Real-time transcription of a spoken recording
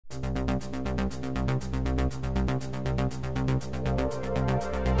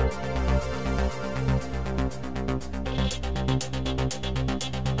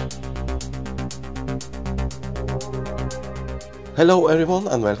Hello everyone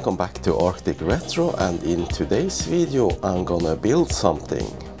and welcome back to Arctic Retro, and in today's video I'm gonna build something.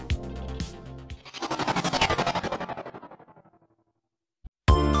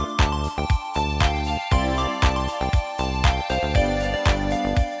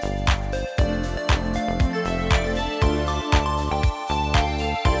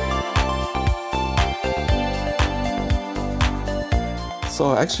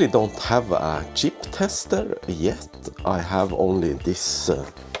 So I actually don't have a chip tester yet. I have only this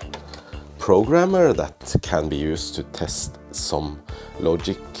programmer that can be used to test some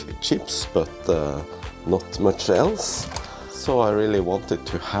logic chips, but not much else. So I really wanted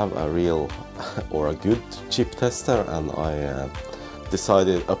to have a real or a good chip tester, and I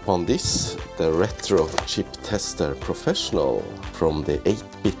decided upon this, the Retro Chip Tester Professional from the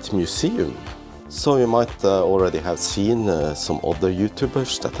 8-Bit Museum. So you might already have seen some other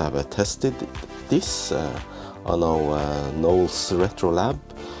YouTubers that have tested this. I know Noel's Retro Lab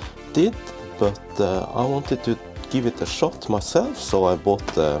did, but I wanted to give it a shot myself, so I bought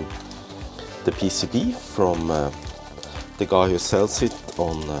the PCB from the guy who sells it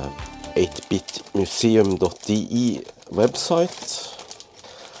on 8bitmuseum.de website,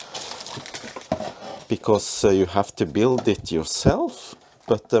 because you have to build it yourself.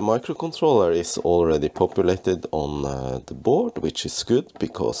 But the microcontroller is already populated on the board, which is good,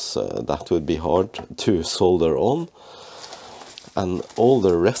 because that would be hard to solder on. And all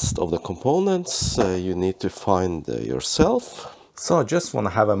the rest of the components you need to find yourself. So I just want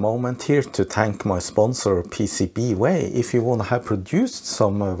to have a moment here to thank my sponsor PCBWay. If you want to have produced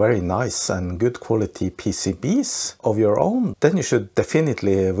some very nice and good quality PCBs of your own, then you should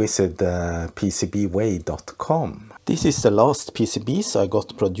definitely visit PCBWay.com. This is the last PCBs I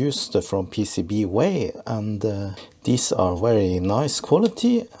got produced from PCBWay, and these are very nice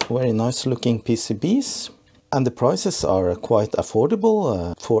quality, very nice looking PCBs. And the prices are quite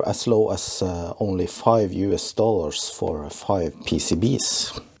affordable, for as low as only $5 for 5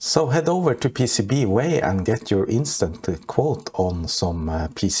 PCBs. So head over to PCBWay and get your instant quote on some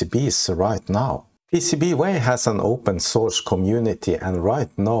PCBs right now. PCBWay has an open source community, and right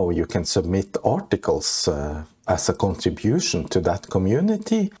now you can submit articles as a contribution to that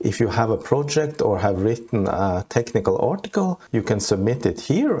community. If you have a project or have written a technical article, you can submit it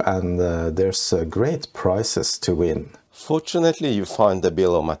here, and there's great prizes to win. Fortunately, you find the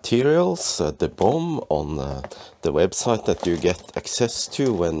bill of materials, the BOM, on the website that you get access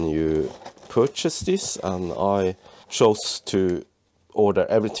to when you purchase this, and I chose to order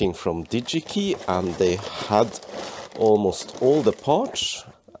everything from DigiKey, and they had almost all the parts.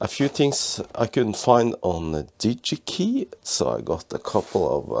 A few things I couldn't find on DigiKey, so I got a couple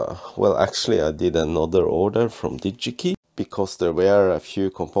of, well, actually I did another order from DigiKey, because there were a few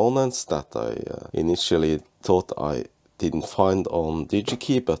components that I initially thought I didn't find on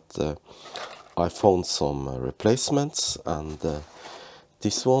DigiKey, but I found some replacements, and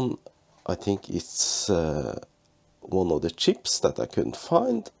this one, I think it's one of the chips that I couldn't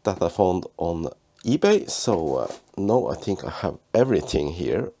find, that I found on eBay. So now I think I have everything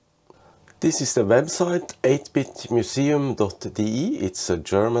here. This is the website 8bitmuseum.de. It's a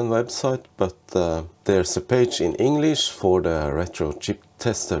German website, but there's a page in English for the Retro Chip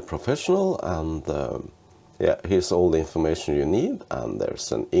Tester Professional, and yeah, here's all the information you need, and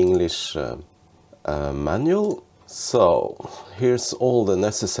there's an English manual. So here's all the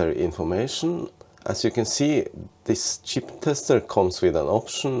necessary information. As you can see, this chip tester comes with an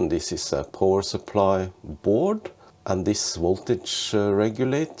option. This is a power supply board, and this voltage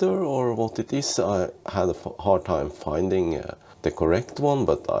regulator, or what it is, I had a hard time finding the correct one,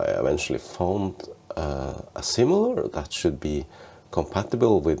 but I eventually found a similar that should be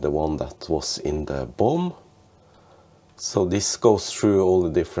compatible with the one that was in the BOM. So this goes through all the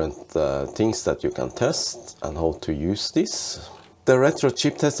different things that you can test and how to use this. The Retro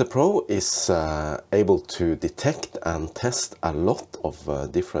Chip Tester Pro is able to detect and test a lot of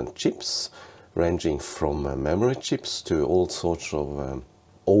different chips, ranging from memory chips to all sorts of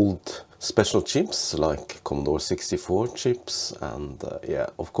old special chips like Commodore 64 chips, and yeah,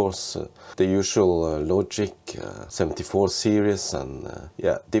 of course the usual Logic 74 series, and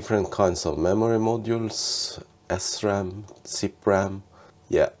yeah, different kinds of memory modules, SRAM, ZIP-RAM,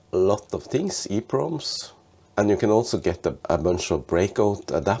 yeah, a lot of things, eproms. And you can also get a bunch of breakout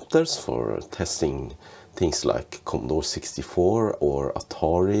adapters for testing things like Commodore 64 or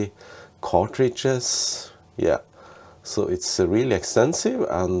Atari cartridges. Yeah, so it's really extensive,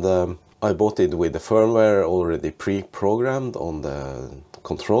 and I bought it with the firmware already pre-programmed on the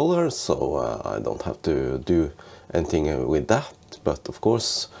controller, so I don't have to do anything with that. But of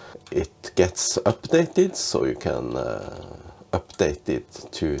course it gets updated, so you can update it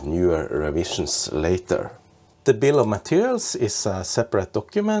to newer revisions later. The bill of materials is a separate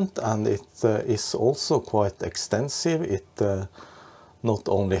document, and it is also quite extensive. It not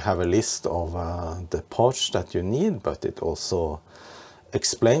only have a list of the parts that you need, but it also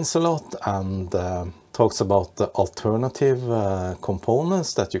explains a lot and talks about the alternative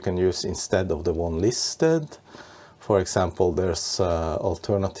components that you can use instead of the one listed. For example, there's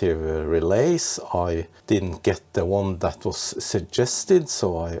alternative relays. I didn't get the one that was suggested,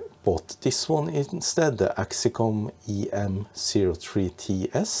 so I bought this one instead, the Axicom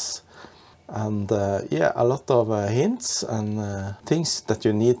EM03TS. And yeah, a lot of hints and things that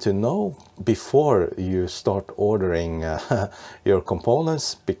you need to know before you start ordering your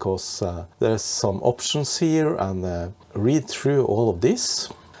components, because there's some options here, and read through all of this.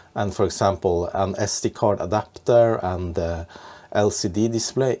 And for example, an SD card adapter and LCD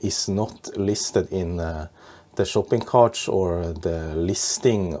display is not listed in the shopping carts or the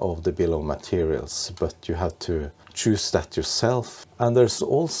listing of the bill of materials, but you have to choose that yourself. And there's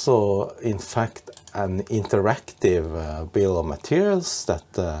also in fact an interactive bill of materials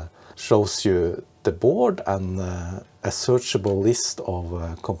that shows you the board and a searchable list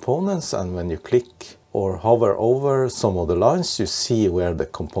of components, and when you click or hover over some of the lines, you see where the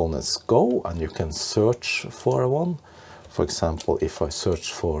components go, and you can search for one. For example, if I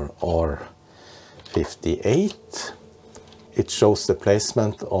search for R58, it shows the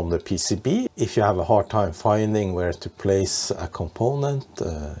placement on the PCB. If you have a hard time finding where to place a component,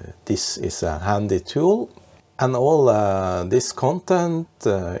 this is a handy tool. And all this content,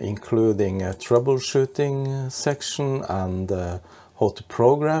 including a troubleshooting section and how to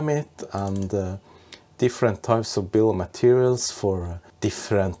program it, and different types of bill of materials for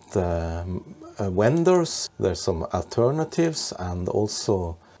different vendors. There's some alternatives and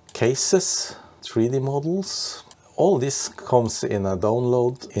also cases, 3D models. All this comes in a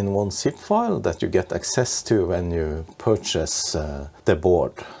download in one zip file that you get access to when you purchase the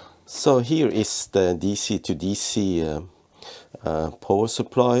board. So here is the DC to DC power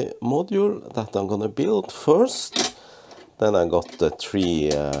supply module that I'm gonna build first. Then I got the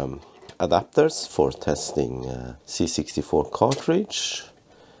 3 adapters for testing C64 cartridge.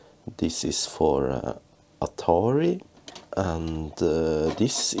 This is for Atari, and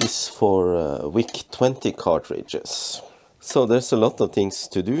this is for VIC-20 cartridges. So there's a lot of things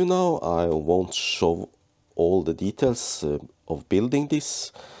to do now. I won't show all the details of building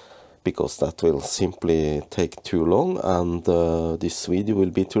this, because that will simply take too long, and this video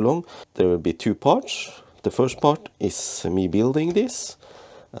will be too long. There will be 2 parts. The first part is me building this,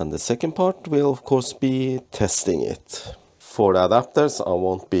 and the second part will of course be testing it. For the adapters, I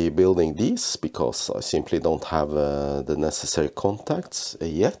won't be building these because I simply don't have the necessary contacts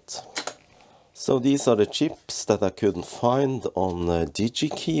yet. So these are the chips that I couldn't find on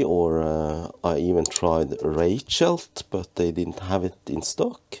DigiKey, or I even tried Reichelt, but they didn't have it in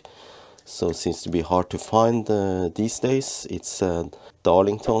stock. So it seems to be hard to find these days. It's a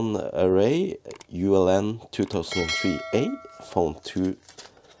Darlington array ULN 2003A. Found 2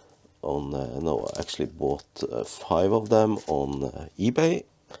 on, no, I actually bought 5 of them on eBay.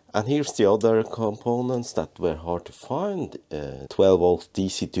 And here's the other components that were hard to find. 12 volt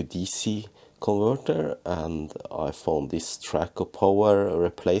DC to DC converter, and I found this tracker power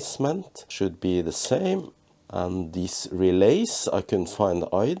replacement. Should be the same. And these relays I couldn't find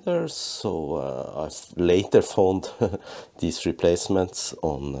either, so I later found these replacements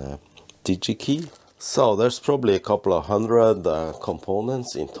on DigiKey. So there's probably a couple of hundred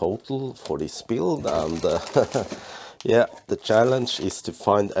components in total for this build, and yeah, the challenge is to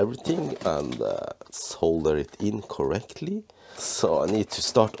find everything and solder it in correctly. So I need to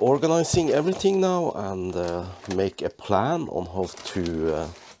start organizing everything now and make a plan on how to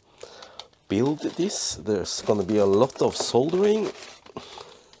build this. There's gonna be a lot of soldering.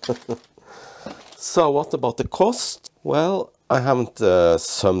 So what about the cost? Well, I haven't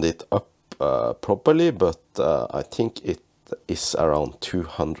summed it up properly, but I think it is around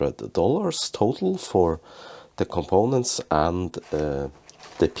 $200 total for the components and the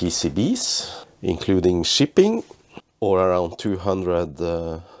PCBs, including shipping, or around 200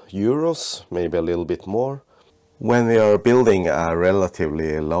 euros, maybe a little bit more. When we are building a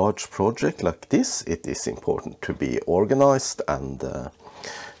relatively large project like this, it is important to be organized and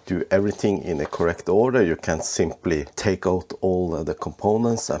do everything in the correct order. You can't simply take out all the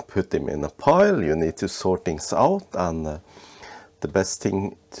components and put them in a pile. You need to sort things out and The best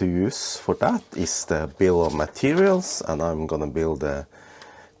thing to use for that is the bill of materials, and I'm gonna build a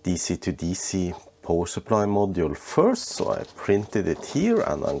DC to DC power supply module first. So I printed it here,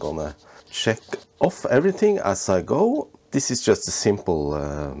 and I'm gonna check off everything as I go. This is just a simple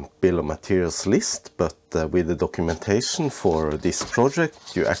bill of materials list, but with the documentation for this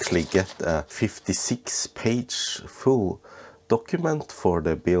project, you actually get a 56-page full document for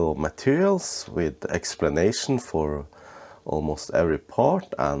the bill of materials with explanation for almost every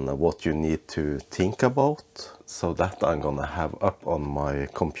part and what you need to think about. So that I'm gonna have up on my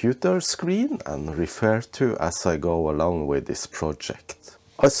computer screen and refer to as I go along with this project.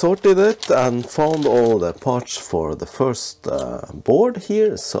 I sorted it and found all the parts for the first board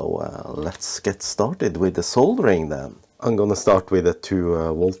here, so let's get started with the soldering then. I'm gonna start with the two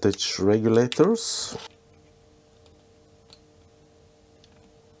voltage regulators.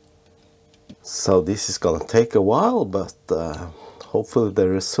 So this is gonna take a while, but hopefully the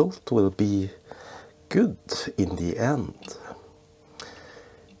result will be good in the end.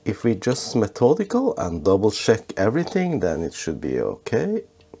 If we just methodical and double check everything, then it should be okay.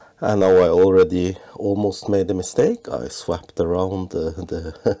 And now I already almost made a mistake. I swapped around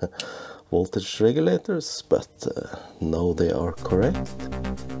the voltage regulators, but now they are correct.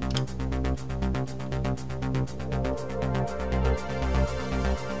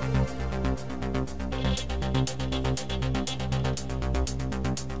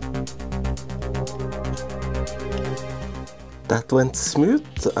 That went smooth,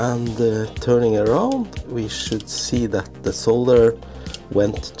 and turning around we should see that the solder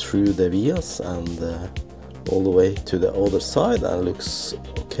went through the vias and all the way to the other side, and looks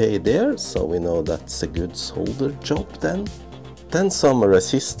okay there, so we know that's a good solder job then. Then some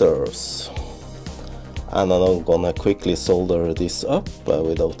resistors, and I'm gonna quickly solder this up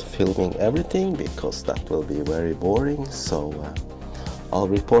without filming everything because that will be very boring, so I'll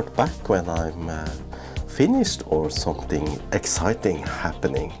report back when I'm finished or something exciting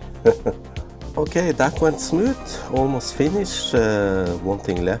happening. Okay, that went smooth, almost finished. One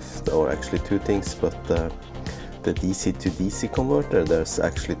thing left, or actually two things, but the DC to DC converter, there's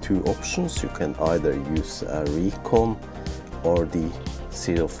actually two options. You can either use a Recon or the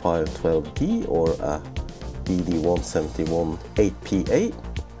 0512D or a BD171 8PA,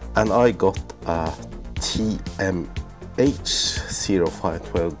 and I got a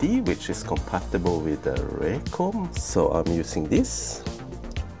TMH0512D, which is compatible with the Recon, so I'm using this.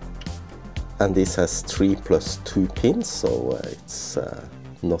 And this has 3 plus 2 pins, so it's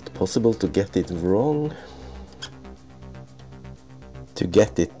not possible to get it wrong. To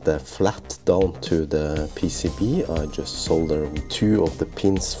get it flat down to the PCB, I just solder 2 of the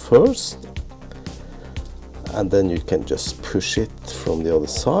pins first, and then you can just push it from the other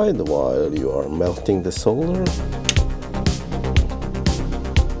side while you are melting the solder.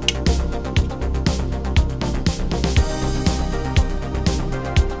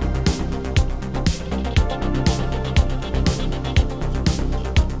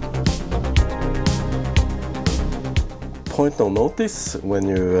 Point of notice, when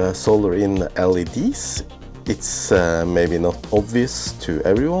you solder in LEDs, it's maybe not obvious to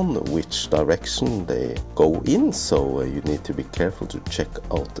everyone which direction they go in, so you need to be careful to check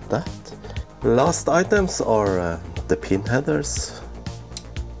out that. Last items are the pin headers,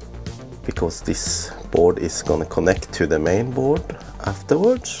 because this board is gonna connect to the main board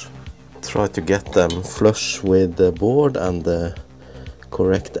afterwards. Try to get them flush with the board and the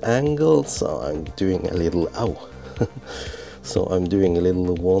correct angle, so I'm doing a little so I'm doing a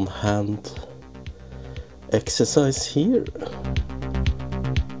little one-hand exercise here.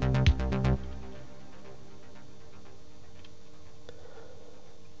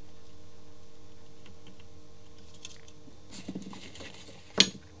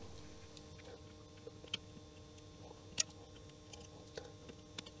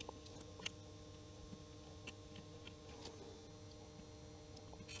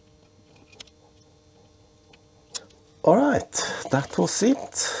 Alright, that was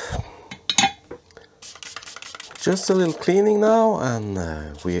it. Just a little cleaning now, and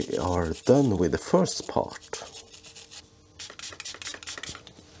we are done with the first part.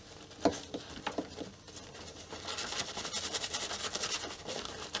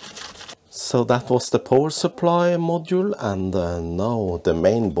 So that was the power supply module, and now the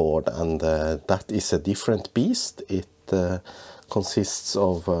main board, and that is a different beast. It consists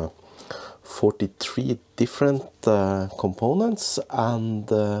of 43 different components, and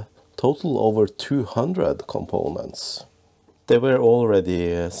total over 200 components. There were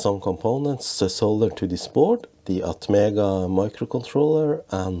already some components soldered to this board, the Atmega microcontroller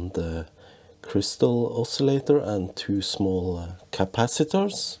and crystal oscillator and 2 small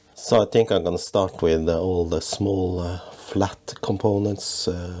capacitors. So I think I'm gonna start with all the small flat components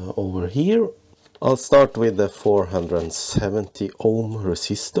over here. I'll start with the 470 ohm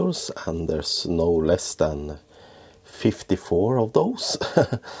resistors, and there's no less than 54 of those.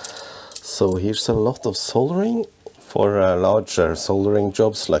 So here's a lot of soldering. For larger soldering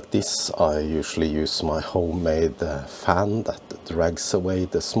jobs like this, I usually use my homemade fan that drags away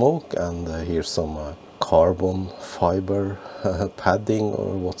the smoke, and here's some carbon fiber padding,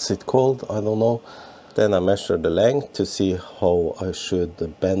 or what's it called, I don't know. Then I measure the length to see how I should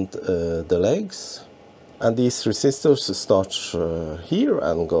bend the legs. And these resistors starts here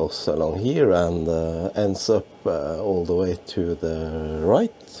and goes along here and ends up all the way to the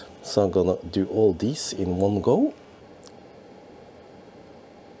right. So I'm gonna do all these in one go.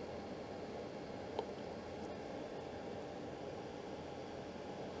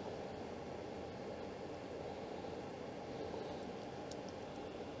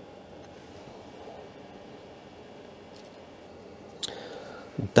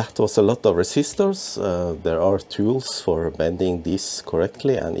 That was a lot of resistors. There are tools for bending this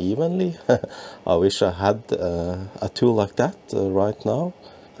correctly and evenly. I wish I had a tool like that right now.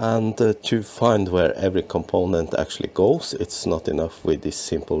 And to find where every component actually goes, it's not enough with this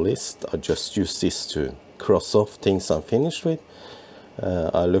simple list. I just use this to cross off things I'm finished with.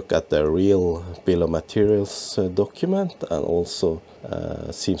 I look at the real bill of materials document, and also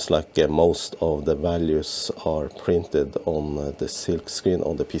seems like most of the values are printed on the silk screen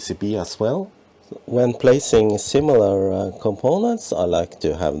on the PCB as well. When placing similar components, I like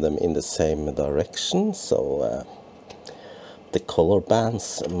to have them in the same direction, so the color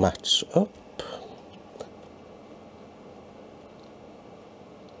bands match up.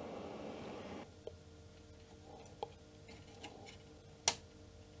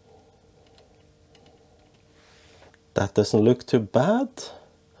 That doesn't look too bad.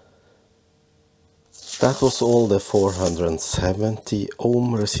 That was all the 470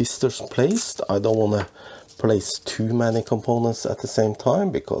 ohm resistors placed. I don't want to place too many components at the same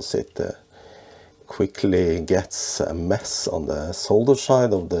time, because it quickly gets a mess on the solder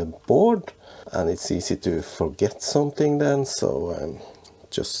side of the board, and it's easy to forget something then, so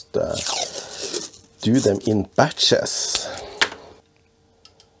just do them in batches.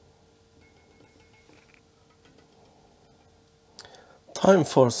 Time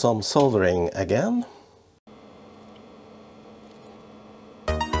for some soldering again.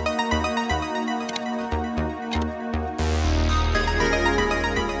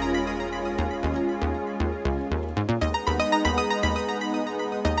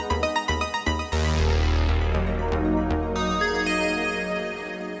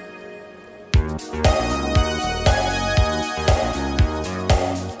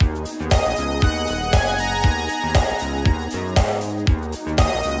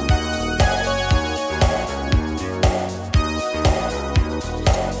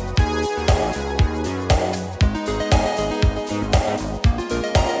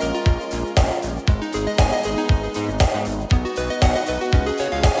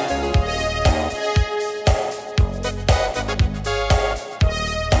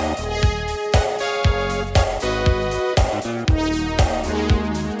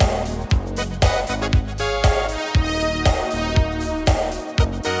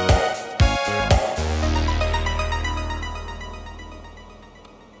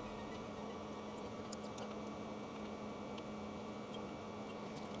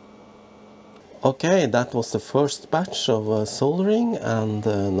 Okay, that was the first batch of soldering, and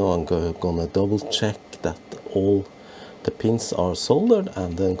now I'm gonna double check that all the pins are soldered,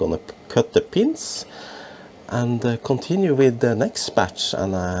 and then gonna cut the pins and continue with the next batch.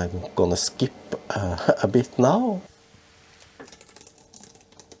 And I'm gonna skip a bit now.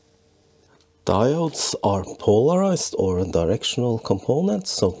 Diodes are polarized or directional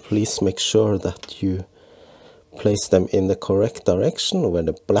components, so please make sure that you place them in the correct direction, where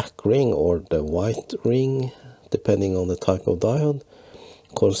the black ring or the white ring, depending on the type of diode,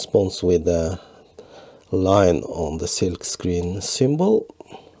 corresponds with the line on the silk screen symbol.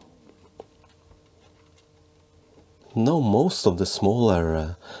 Now most of the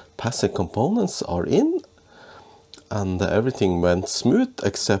smaller passive components are in, and everything went smooth,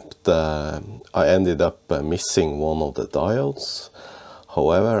 except I ended up missing one of the diodes.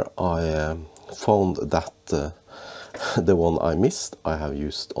 However, I found that the one I missed I have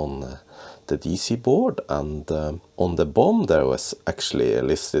used on the DC board, and on the BOM there was actually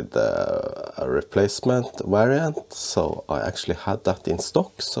listed a replacement variant, so I actually had that in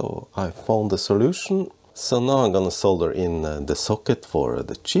stock, so I found the solution. So now I'm gonna solder in the socket for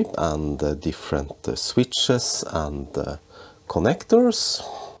the chip and the different switches and connectors.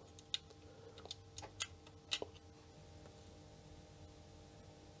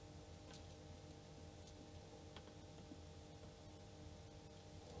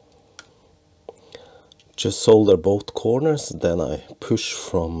 Just solder both corners, then I push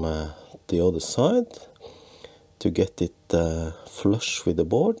from the other side to get it flush with the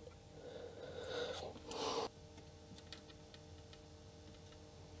board.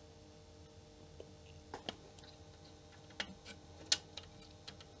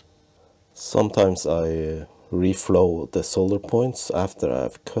 Sometimes I reflow the solder points after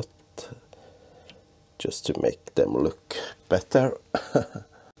I've cut, just to make them look better.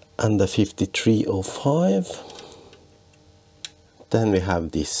 And the 5305. Then we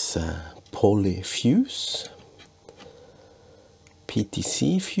have this poly fuse,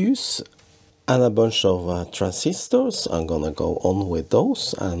 PTC fuse, and a bunch of transistors. I'm gonna go on with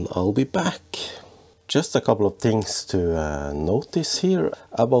those and I'll be back. Just a couple of things to notice here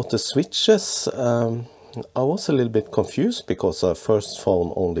about the switches. I was a little bit confused because I first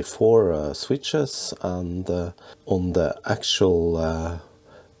found only 4 switches, and on the actual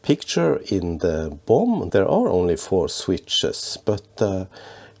picture in the BOM there are only 4 switches, but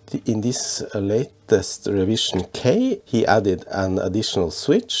in this latest revision K he added an additional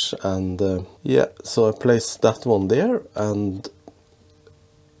switch, and yeah, so I placed that one there, and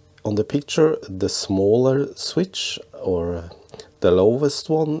on the picture the smaller switch, or the lowest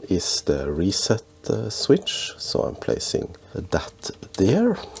one, is the reset switch, so I'm placing that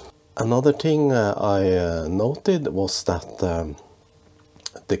there. Another thing I noted was that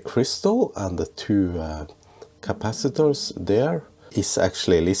the crystal and the 2 capacitors there is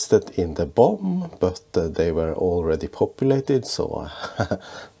actually listed in the BOM, but they were already populated, so I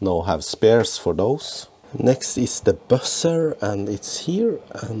now have spares for those. Next is the buzzer, and it's here,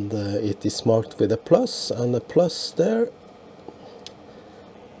 and it is marked with a plus and a plus there.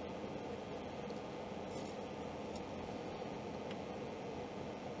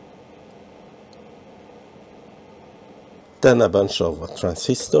 Then a bunch of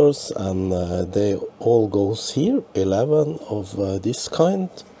transistors, and they all goes here, 11 of this kind.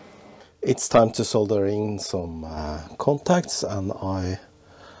 It's time to solder in some contacts, and I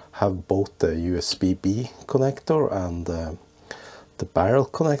have both the USB-B connector and the barrel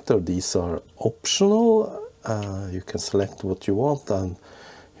connector. These are optional. You can select what you want, and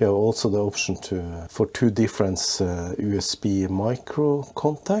you have also the option for 2 different USB micro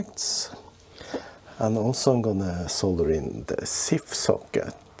contacts. And also I'm gonna solder in the SIF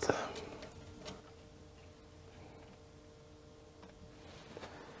socket.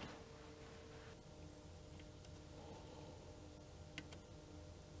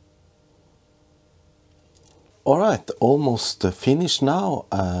 Alright, almost finished now.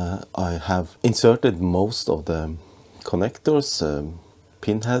 I have inserted most of the connectors,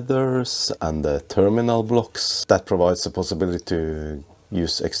 pin headers, and the terminal blocks. That provides the possibility to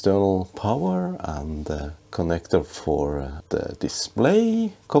use external power, and the connector for the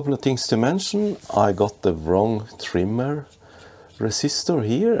display. Couple of things to mention. I got the wrong trimmer resistor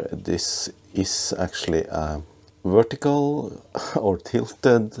here. This is actually a vertical or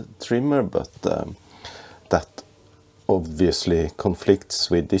tilted trimmer, but that obviously conflicts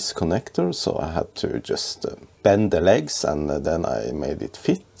with this connector, so I had to just bend the legs, and then I made it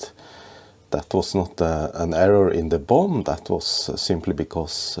fit. That was not an error in the BOM, that was simply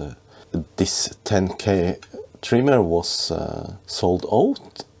because this 10K trimmer was sold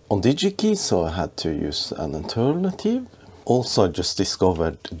out on DigiKey, so I had to use an alternative. Also, I just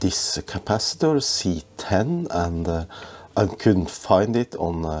discovered this capacitor C10, and I couldn't find it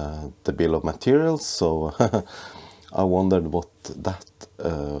on the bill of materials, so I wondered what that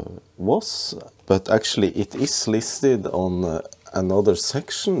was. But actually it is listed on another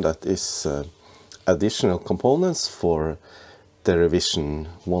section that is additional components for the revision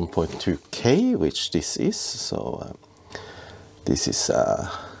 1.2K, which this is. So this is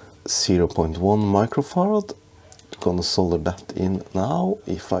 0.1 microfarad. Gonna solder that in now,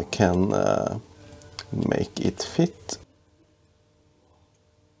 if I can make it fit.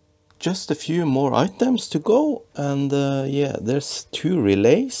 Just a few more items to go, and yeah, there's 2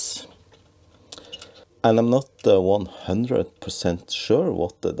 relays. And I'm not 100% sure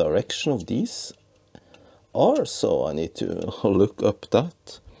what the direction of these are, so I need to look up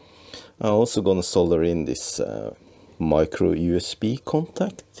that. I'm also gonna solder in this micro USB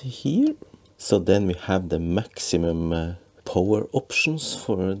contact here. So then we have the maximum power options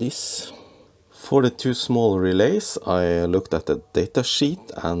for this. For the two small relays, I looked at the data sheet,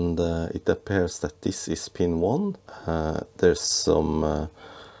 and it appears that this is pin 1. There's some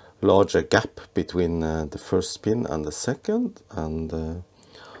larger gap between the first pin and the second, and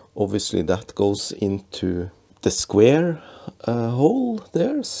obviously that goes into the square hole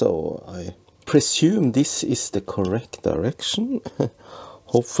there, so I presume this is the correct direction.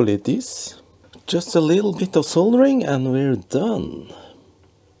 Hopefully it is. Just a little bit of soldering and we're done.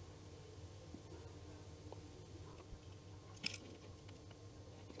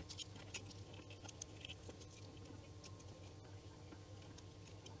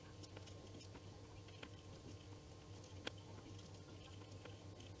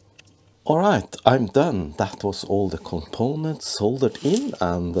 Alright, I'm done. That was all the components soldered in,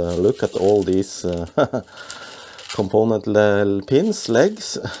 and look at all these component pins,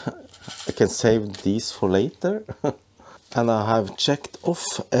 legs. I can save these for later. And I have checked off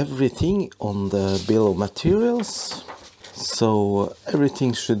everything on the bill of materials, so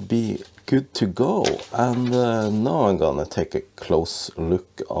everything should be good to go. And now I'm gonna take a close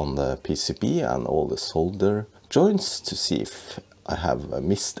look on the PCB and all the solder joints to see if I have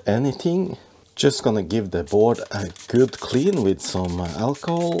missed anything. Just gonna give the board a good clean with some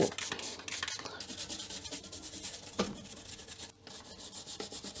alcohol.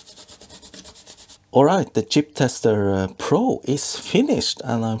 Alright, the Chip Tester Pro is finished,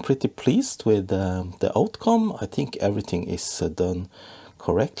 and I'm pretty pleased with the outcome. I think everything is done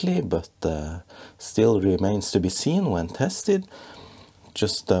correctly, but still remains to be seen when tested.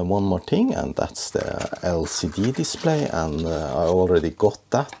 Just one more thing, and that's the LCD display, and I already got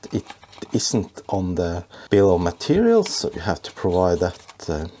that. It isn't on the bill of materials, so you have to provide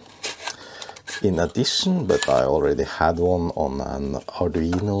that in addition, but I already had one on an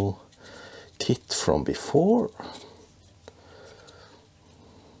Arduino kit from before.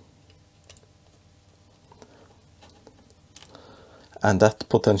 And that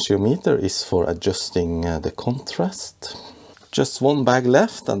potentiometer is for adjusting the contrast. Just one bag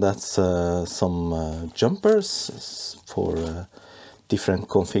left, and that's some jumpers for different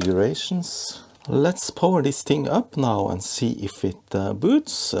configurations. Let's power this thing up now and see if it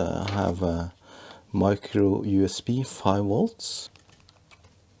boots. I have a micro USB 5 volts.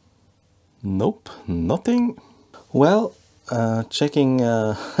 Nope, nothing. Well, checking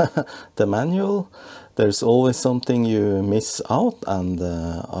the manual, there's always something you miss out, and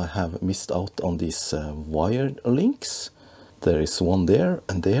I have missed out on these wire links. There is one there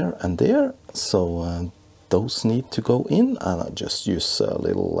and there and there, so those need to go in, and I just use a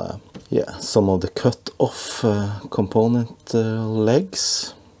little, yeah, some of the cut off component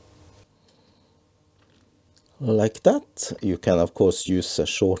legs. Like that. You can of course use a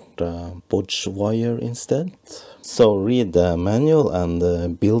short bodge wire instead. So read the manual and the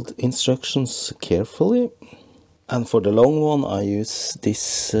build instructions carefully. And for the long one I use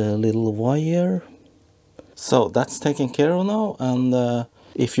this little wire. So that's taken care of now, and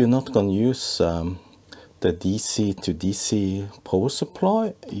if you're not going to use the DC to DC power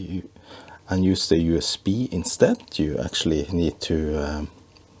supply and use the USB instead, you actually need to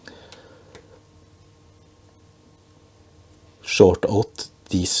short out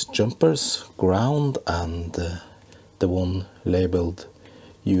these jumpers, ground and the one labeled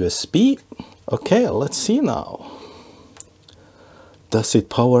USB. Okay, let's see now. Does it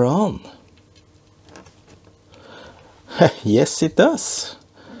power on? Yes, it does.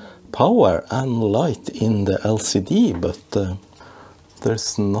 Power and light in the LCD, but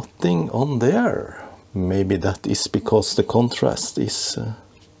there's nothing on there. Maybe that is because the contrast is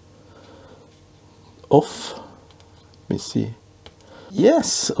off. Let me see.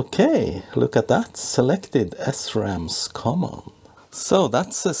 Yes, okay, look at that. Selected SRAMs common. So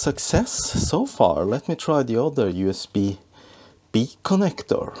that's a success so far. Let me try the other USB-B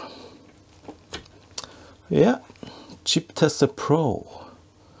connector. Yeah, Chip Tester Pro.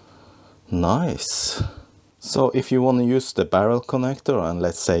 Nice. So if you want to use the barrel connector, and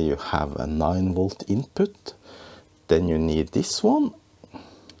let's say you have a 9-volt input, then you need this one.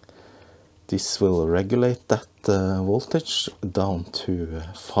 This will regulate that voltage down to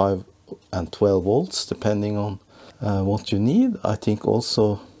 5 and 12 volts depending on what you need. I think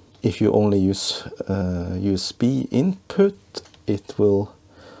also if you only use USB input, it will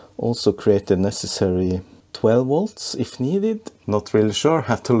also create the necessary 12 volts if needed. Not really sure,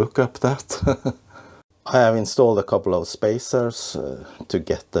 have to look up that. I have installed a couple of spacers to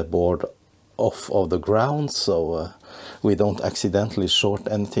get the board off of the ground, so we don't accidentally short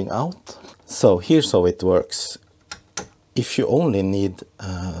anything out. So here's how it works. If you only need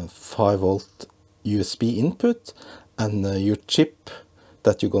 5 volt USB input and your chip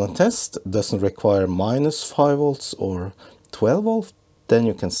that you're gonna test doesn't require -5 volts or 12 volts, then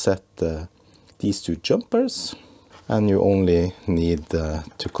you can set these two jumpers, and you only need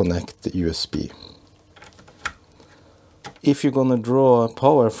to connect the USB. If you're gonna draw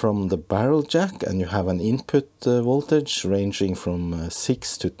power from the barrel jack and you have an input voltage ranging from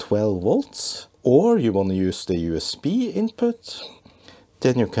 6 to 12 volts, or you want to use the USB input,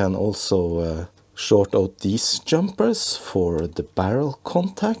 then you can also short out these jumpers for the barrel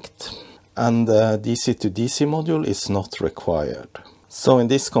contact, and the DC to DC module is not required. So in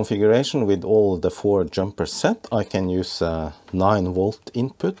this configuration with all the 4 jumpers set, I can use a 9 volt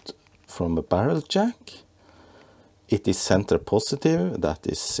input from a barrel jack. It is center positive, that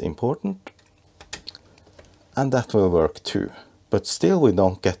is important, and that will work too. But still we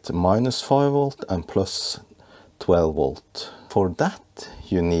don't get -5 volt and plus 12 volt. For that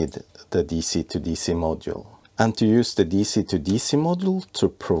you need the DC to DC module. And to use the DC to DC module to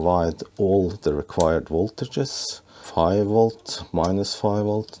provide all the required voltages, 5 volt, -5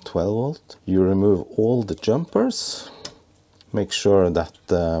 volt, 12 volt, you remove all the jumpers, make sure that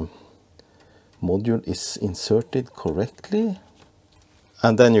the module is inserted correctly,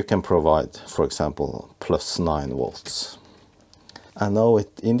 and then you can provide, for example, +9 volts. And now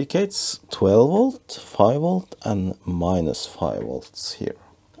it indicates 12 volt, 5 volt and -5 volts here.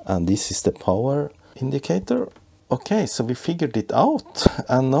 And this is the power indicator. Okay, so we figured it out,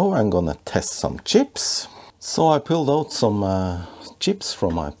 and now I'm gonna test some chips. So I pulled out some chips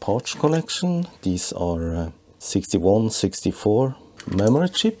from my parts collection. These are 6164 memory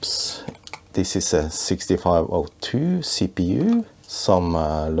chips. This is a 6502 CPU, some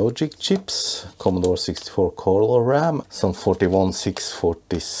logic chips, Commodore 64 color RAM, some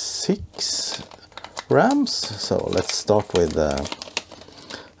 41646 RAMs. So let's start with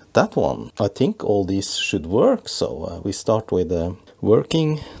that one. I think all these should work, so we start with the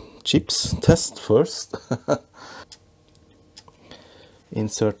working chips test first.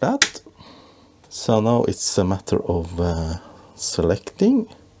 Insert that. So now it's a matter of selecting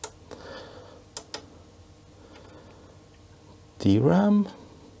DRAM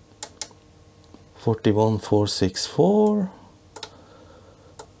 41464,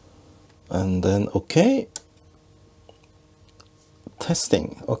 and then OK.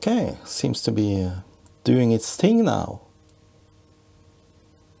 Testing. Okay, seems to be doing its thing now.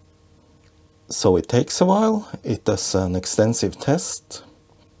 So it takes a while. It does an extensive test.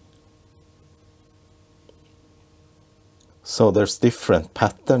 So there's different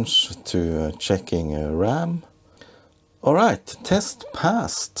patterns to checking RAM. Alright, test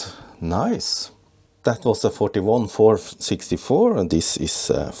passed. Nice. That was a 41464 and this is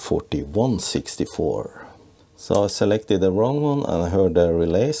a 4164. So I selected the wrong one and I heard the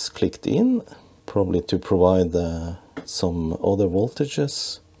relays clicked in, probably to provide some other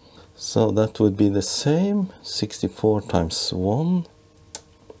voltages. So that would be the same, 64 times 1.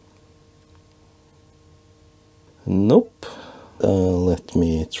 Nope. Let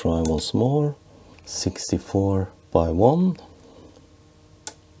me try once more. 64 by 1.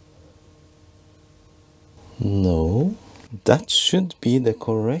 No. That should be the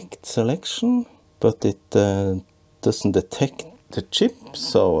correct selection, but it doesn't detect the chip,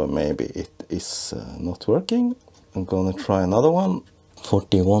 so maybe it is not working. I'm gonna try another one.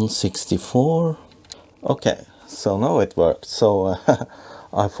 4164. Okay, so now it worked. So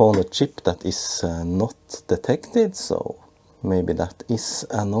I found a chip that is not detected, so maybe that is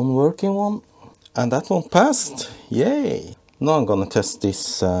a non-working one. And that one passed. Yay! Now I'm gonna test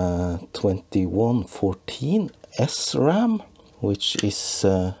this 2114 SRAM, which is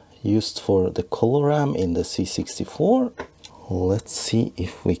used for the color RAM in the C64. Let's see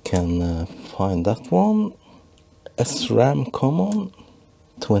if we can find that one. SRAM common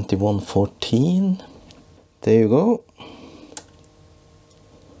 2114. There you go.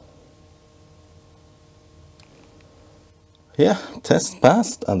 Yeah, test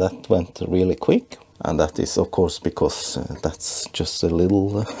passed, and that went really quick. And that is of course because that's just a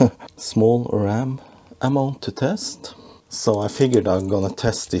little small RAM amount to test. So I figured I'm gonna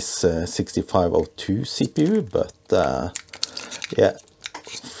test this 6502 CPU, but yeah,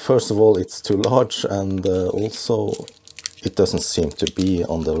 first of all it's too large, and also it doesn't seem to be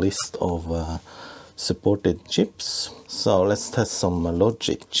on the list of supported chips. So let's test some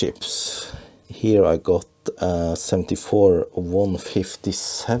logic chips. Here I got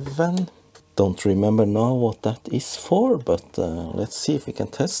 74157. Don't remember now what that is for, but let's see if we can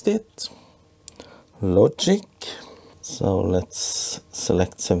test it. Logic. So let's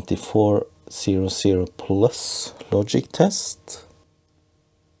select 7400 plus logic test.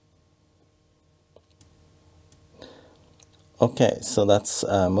 Okay, so that's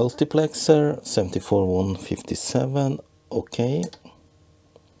a multiplexer, 74157, okay.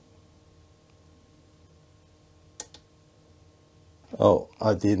 Oh,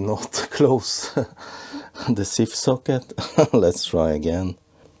 I did not close the SIF socket. Let's try again.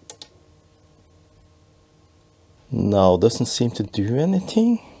 No, doesn't seem to do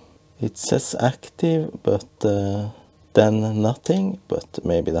anything. It says active, but then nothing, but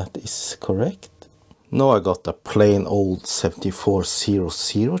maybe that is correct. Now I got a plain old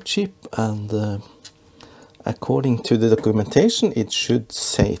 7400 chip, and according to the documentation it should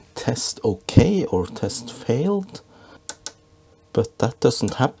say test OK or test failed, but that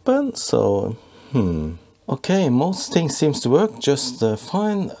doesn't happen, so okay, most things seems to work just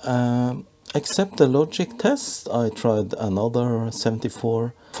fine, except the logic test. I tried another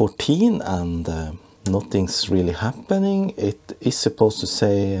 7414 and nothing's really happening. It is supposed to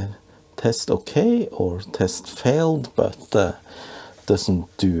say test OK or test failed, but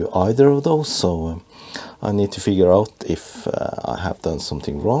doesn't do either of those, so I need to figure out if I have done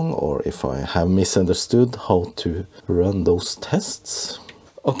something wrong or if I have misunderstood how to run those tests.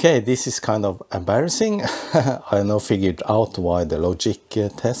 Okay, this is kind of embarrassing. I now figured out why the logic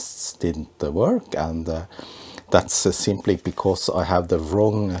tests didn't work, and that's simply because I have the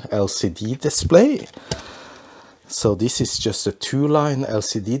wrong LCD display. So this is just a 2-line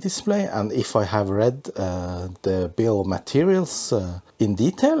LCD display, and if I have read the bill of materials in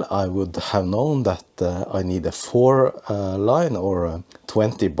detail, I would have known that I need a 4-line or a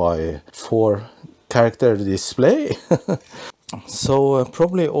 20 by 4 character display. So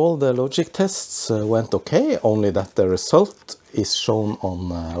probably all the logic tests went okay, only that the result is shown on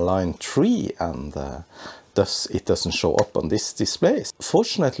line 3, and thus it doesn't show up on this display.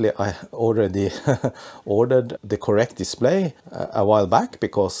 Fortunately, I already ordered the correct display a while back,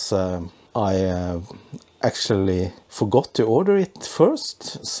 because I actually forgot to order it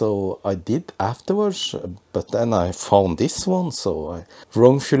first, so I did afterwards, but then I found this one, so I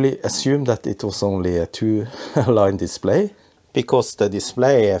wrongfully assumed that it was only a 2-line display. Because the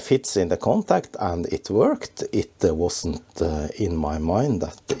display fits in the contact and it worked, it wasn't in my mind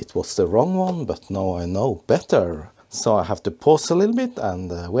that it was the wrong one, but now I know better. So I have to pause a little bit and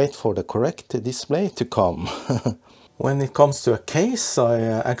wait for the correct display to come. When it comes to a case, I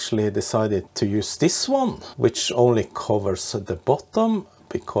actually decided to use this one, which only covers the bottom,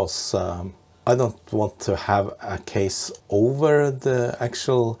 because I don't want to have a case over the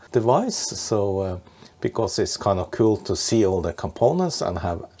actual device. So because it's kind of cool to see all the components and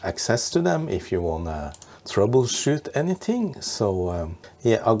have access to them if you want to troubleshoot anything. So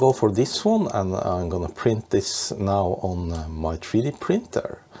yeah, I'll go for this one, and I'm gonna print this now on my 3D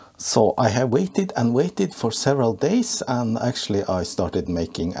printer. So I have waited and waited for several days, and actually I started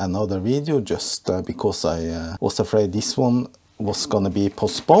making another video just because I was afraid this one was gonna be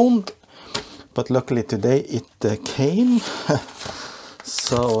postponed. But luckily today it came.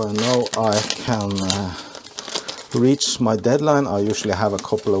 So now I can reach my deadline. I usually have a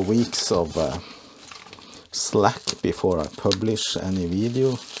couple of weeks of slack before I publish any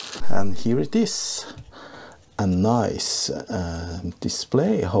video, and here it is, a nice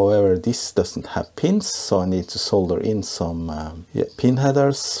display. However, this doesn't have pins, so I need to solder in some pin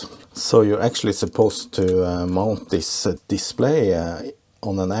headers. So you're actually supposed to mount this display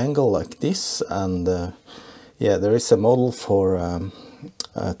on an angle like this, and yeah, there is a model for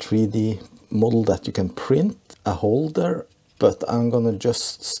a 3D model that you can print, a holder, but I'm gonna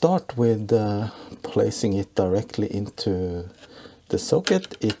just start with placing it directly into the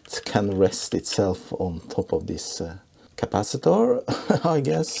socket. It can rest itself on top of this capacitor, I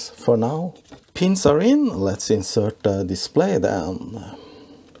guess, for now. Pins are in, let's insert the display then.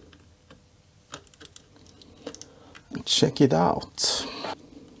 Check it out.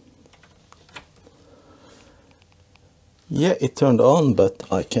 Yeah, it turned on, but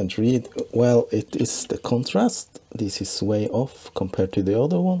I can't read. Well, it is the contrast. This is way off compared to the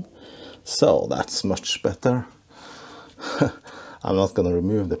other one. So that's much better. I'm not gonna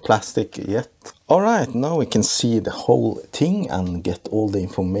remove the plastic yet. All right, now we can see the whole thing and get all the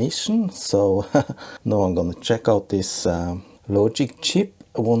information. So now I'm gonna check out this logic chip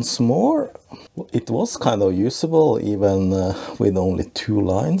once more. It was kind of usable even with only 2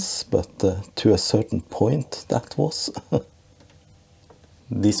 lines, but to a certain point that was.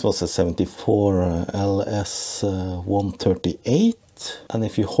 This was a 74 LS138, and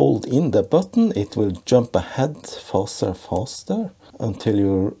if you hold in the button it will jump ahead faster until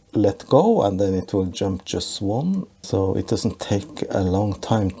you let go, and then it will jump just 1. So it doesn't take a long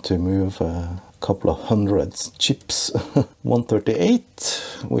time to move a couple of hundred chips. 138,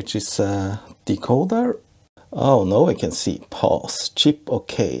 which is a decoder, Oh, now we can see pause, chip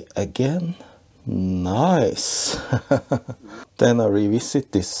OK again. Nice. Then I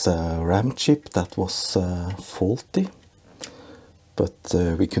revisit this RAM chip that was faulty, but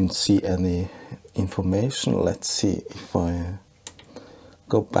we couldn't see any information. Let's see if I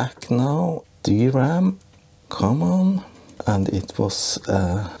go back now. DRAM, come on. And it was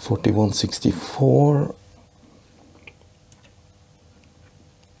 4164.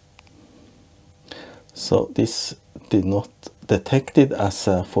 So this did not detect it as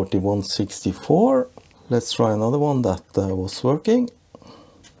a 4164. Let's try another one that was working.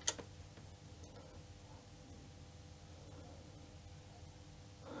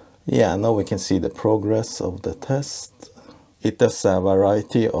 Yeah, now we can see the progress of the test. It does a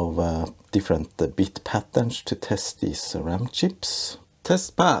variety of different bit patterns to test these RAM chips.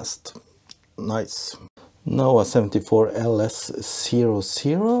 Test passed. Nice. Now a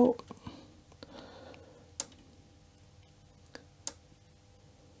 74LS00.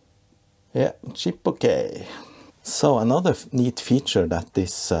 Yeah, chip OK. So another neat feature that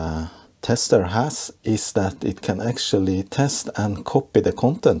this tester has is that it can actually test and copy the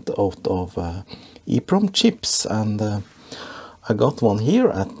content out of EPROM chips, and I got one here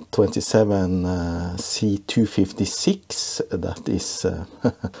at 27C256 that is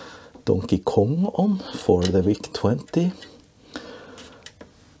Donkey Kong on for the VIC-20.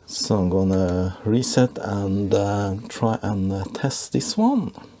 So I'm gonna reset and try and test this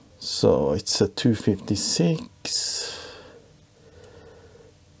one. So it's a 256,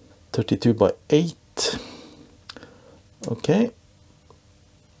 32 by 8. Okay.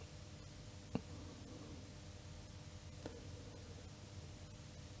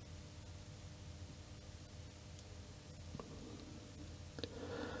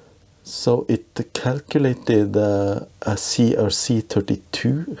 So it calculated a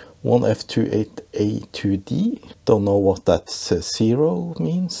CRC32 1F28A2D. Don't know what that 0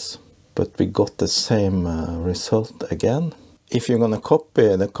 means, but we got the same result again. If you're gonna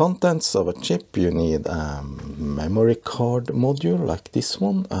copy the contents of a chip, you need a memory card module like this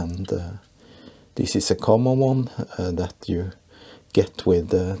one, and this is a common one that you get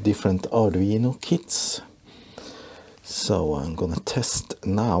with different Arduino kits. So I'm gonna test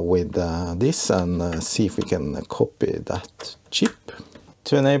now with this and see if we can copy that chip.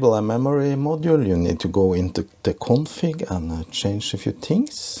 To enable a memory module, you need to go into the config and change a few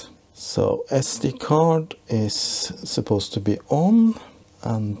things. So SD card is supposed to be on,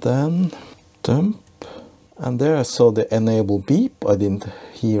 and then dump. And there I saw the enable beep. I didn't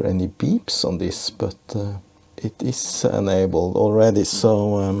hear any beeps on this, but it is enabled already.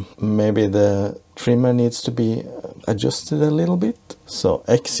 So maybe the trimmer needs to be adjusted a little bit. So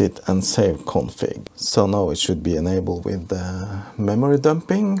exit and save config. So now it should be enabled with the memory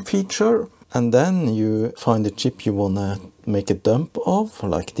dumping feature. And then you find the chip you wanna make a dump of,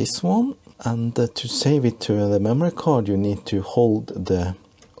 like this one. And to save it to the memory card, you need to hold the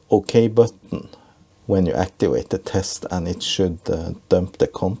OK button when you activate the test, and it should dump the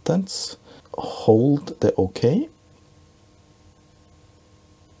contents. Hold the OK.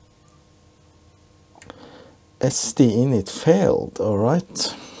 SD init failed. All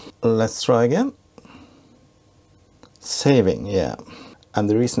right, let's try again. Saving, yeah. And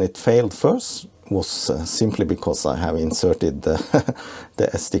the reason it failed first was simply because I have inserted the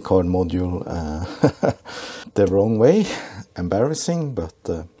SD card module the wrong way. Embarrassing, but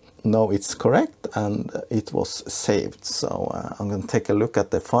no, it's correct and it was saved. So I'm going to take a look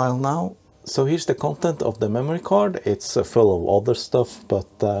at the file now. So here's the content of the memory card. It's full of other stuff, but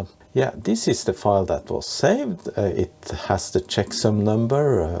yeah, this is the file that was saved. It has the checksum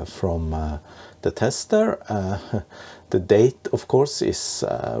number from the tester. The date, of course, is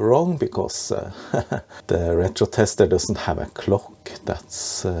wrong because the retro tester doesn't have a clock.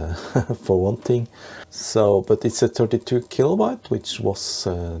 That's for one thing. So, but it's a 32 kilobyte, which was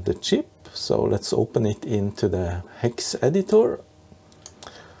the chip. So let's open it into the hex editor.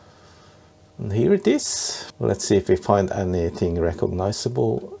 And here it is. Let's see if we find anything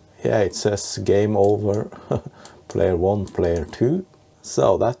recognizable. Yeah, it says game over, player 1, player 2.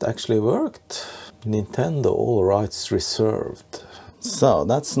 So that actually worked. Nintendo, all rights reserved. So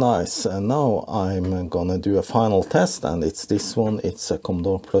that's nice. And now I'm gonna do a final test, and it's this one. It's a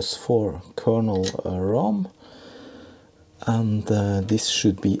Commodore Plus 4 kernel ROM. And this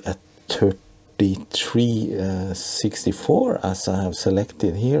should be a 3364 as I have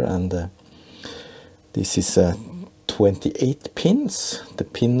selected here, and this is 28 pins. The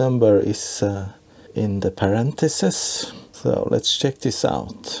pin number is in the parentheses. So let's check this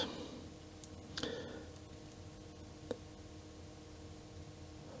out.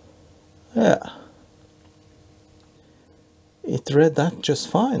 Yeah, read that just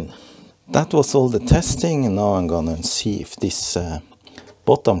fine. That was all the testing, and now I'm gonna see if this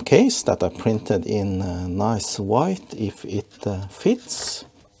bottom case that I printed in nice white, if it fits.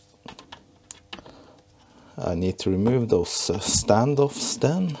 I need to remove those standoffs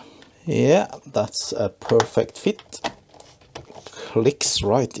then. Yeah, that's a perfect fit. Clicks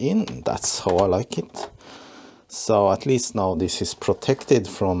right in, that's how I like it. So at least now this is protected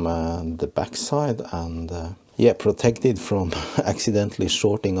from the backside, and yeah, protected from accidentally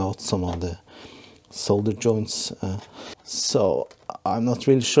shorting out some of the solder joints. So I'm not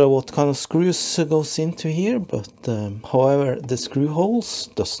really sure what kind of screws goes into here, but however, the screw holes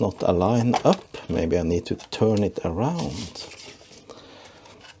does not align up. Maybe I need to turn it around.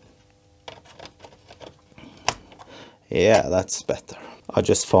 Yeah, that's better. I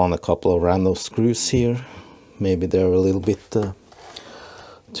just found a couple of random screws here. Maybe they're a little bit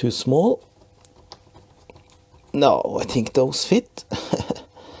too small. No, I think those fit.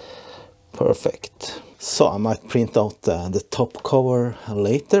 Perfect. So I might print out the top cover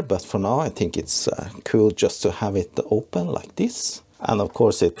later, but for now I think it's cool just to have it open like this. And of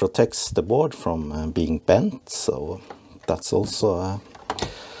course it protects the board from being bent, so that's also a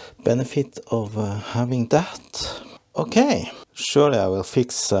benefit of having that. Okay, surely I will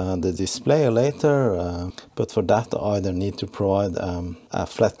fix the display later, but for that I either need to provide a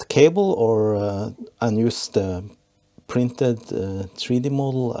flat cable or and use the printed 3D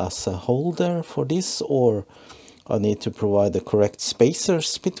model as a holder for this, or I need to provide the correct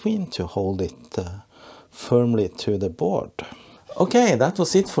spacers between to hold it firmly to the board. Okay, that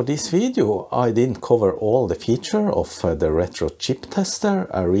was it for this video. I didn't cover all the features of the retro chip tester.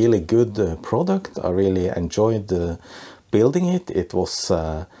 A really good product. I really enjoyed building it. It was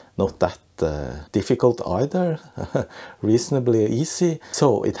not that difficult either, reasonably easy.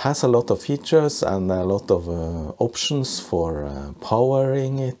 So it has a lot of features and a lot of options for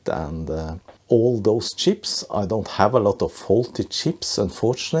powering it, and all those chips. I don't have a lot of faulty chips,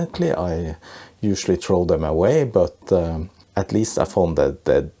 unfortunately. I usually throw them away, but at least I found a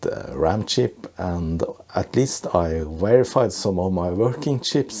dead RAM chip, and at least I verified some of my working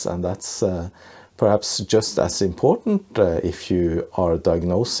chips, and that's perhaps just as important if you are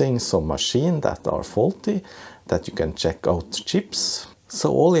diagnosing some machine that are faulty, that you can check out chips. So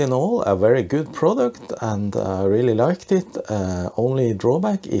all in all, a very good product, and I really liked it. Only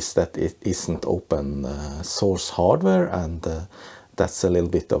drawback is that it isn't open source hardware, and that's a little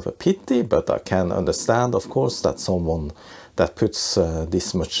bit of a pity, but I can understand, of course, that someone that puts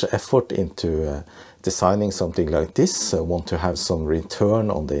this much effort into designing something like this want to have some return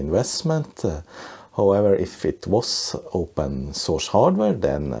on the investment. However, if it was open source hardware,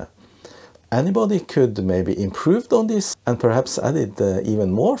 then anybody could maybe improve on this and perhaps added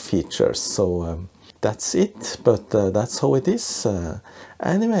even more features. So that's it, but that's how it is.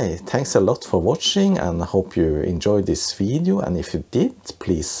 Anyway, thanks a lot for watching, and I hope you enjoyed this video, and if you did,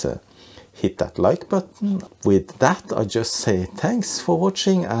 please hit that like button. With that, I just say thanks for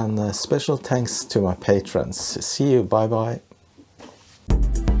watching, and special thanks to my patrons. See you, bye bye.